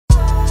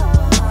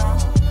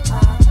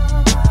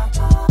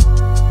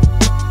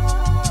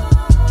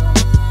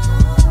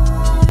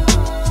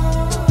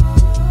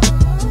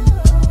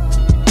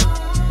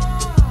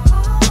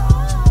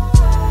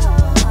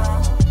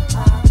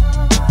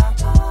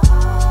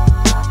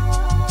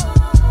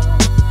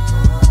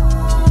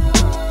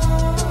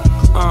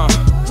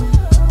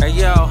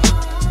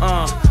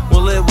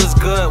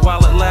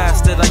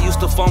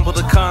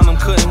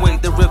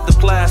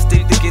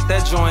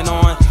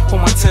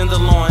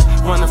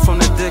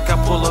chick,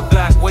 I pull her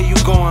back. Where you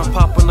going?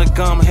 Popping the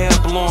gum, hair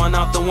blowing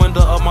out the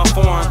window of my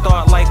foreign.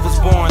 Thought life was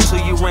boring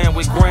till you ran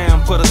with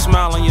Gramm. Put a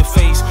smile on your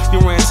face. You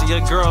ran to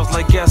your girls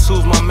like, guess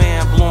who's my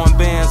man? Blowing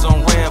bands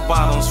on red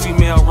bottoms.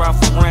 Female Ralph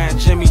Lauren,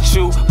 Jimmy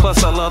Choo.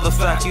 Plus I love the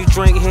fact you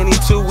drink Henny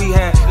too. We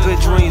had good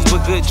dreams,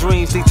 but good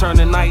dreams they turn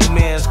to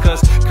nightmares.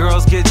 Cause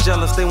girls get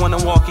jealous, they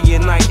wanna walk in your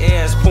night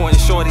airs. Pointing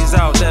shorties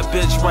out, that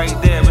bitch right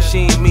there. But she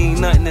ain't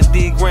mean nothing to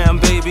D Gramm,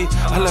 baby.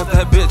 I left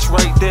that bitch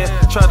right there.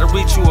 Tried to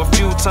reach you a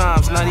few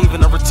times, not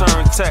even a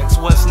return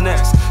text. What's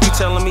next? You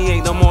telling me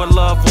ain't no more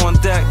love on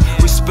deck?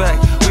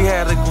 Respect, we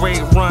had a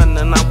great run,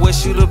 and I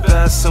wish you the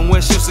best and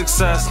wish you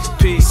success.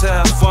 Peace,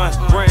 have fun,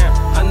 Gramm.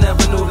 I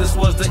never knew this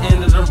was the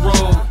end of the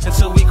road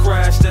until we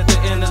crashed at the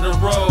end of the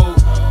road.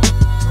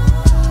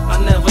 I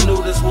never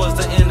knew this was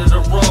the end of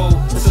the road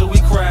until we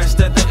crashed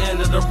at the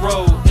end of the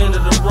road. End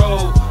of the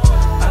road.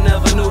 I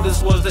never knew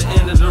this was the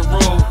end of the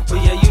road, but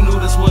yeah, you knew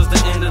this was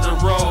the end of the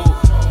road.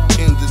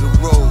 End of the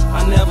road.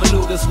 I never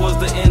knew this was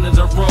the end of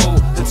the road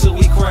until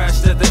we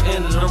crashed at the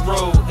end of the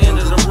road. End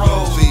of the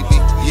road. Baby,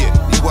 yeah,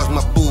 you was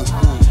my boo.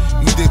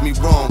 You did me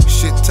wrong,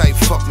 shit tight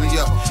fucked me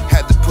up.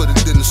 Had to put it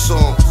in the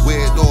song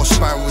where it all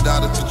spiraled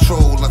out of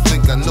control. I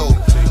think I know.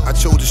 I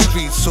chose the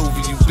streets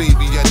over you,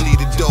 baby. I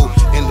needed dough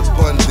in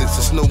abundance.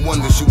 It's no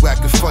wonder you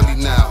acting funny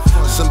now.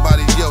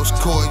 Somebody else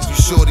caught you,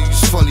 shorty.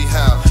 It's funny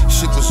how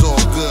shit was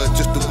all good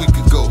just a week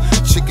ago.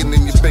 Chicken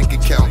in your bank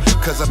account,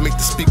 cause I make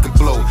the speaker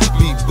blow.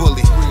 Be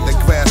bully, that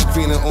grass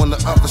greener on the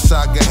other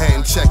side. Go ahead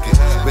and check it,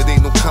 but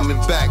ain't no coming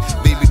back,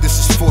 baby.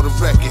 This is for the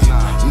record.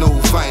 No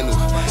vinyl.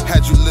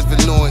 Had you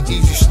living on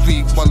Easy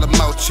Street while I'm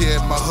out here,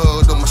 my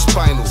hood on my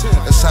spinal.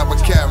 That's how I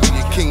carry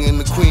it. King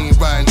and the queen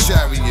riding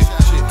chariot.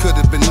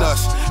 Could've been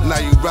us,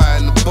 now you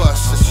riding the bus.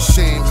 It's a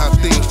shame how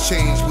things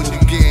change when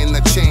you getting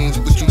that change.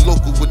 But you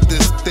local with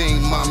this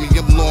thing, mommy.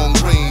 I'm long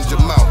range,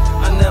 I'm out.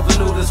 I never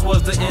knew this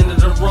was the end of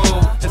the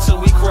road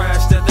until we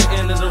crashed at the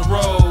end of the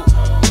road.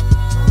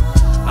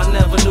 I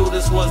never knew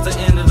this was the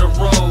end of the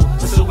road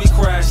until we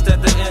crashed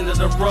at the end of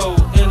the road.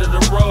 End of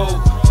the road.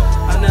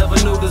 I never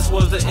knew this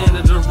was the end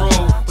of the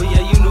road, but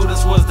yeah, you knew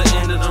this was the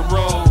end of the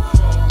road.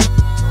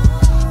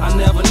 I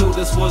never knew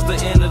this was the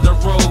end of the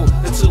road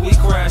until we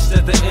crashed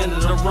at the end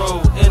of the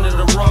road. End of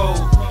the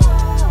road.